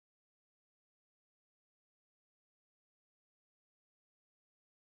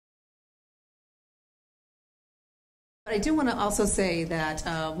I do want to also say that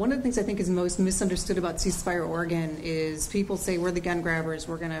one of the things I think is most misunderstood about Ceasefire Oregon is people say we're the gun grabbers,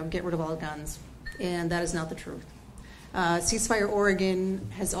 we're going to get rid of all guns, and that is not the truth. Ceasefire Oregon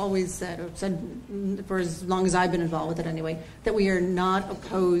has always said, or said for as long as I've been involved with it anyway, that we are not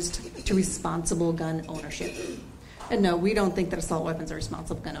opposed to responsible gun ownership. And no, we don't think that assault weapons are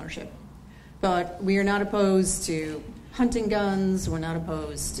responsible gun ownership. But we are not opposed to hunting guns, we're not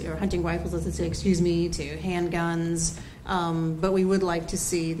opposed to, or hunting rifles, let's say, excuse me, to handguns, but we would like to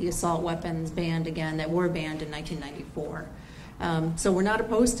see the assault weapons banned again that were banned in 1994. So we're not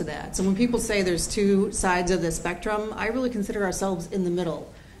opposed to that. So when people say there's two sides of the spectrum, I really consider ourselves in the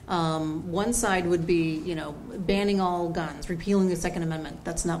middle. One side would be, banning all guns, repealing the Second Amendment.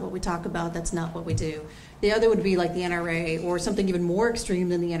 That's not what we talk about. That's not what we do. The other would be like the NRA, or something even more extreme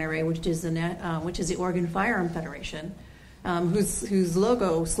than the NRA, which is the Oregon Firearms Federation,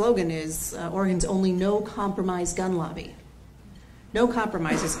 whose slogan is Oregon's only no compromise gun lobby. No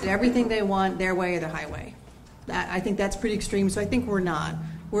compromises. Everything they want, their way or the highway. I think that's pretty extreme, so I think we're not.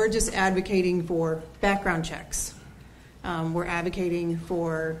 We're just advocating for background checks. We're advocating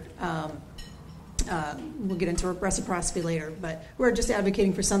for, we'll get into reciprocity later, but we're just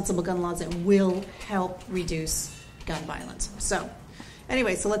advocating for sensible gun laws that will help reduce gun violence. So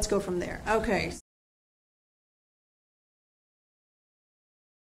anyway, so let's go from there. Okay.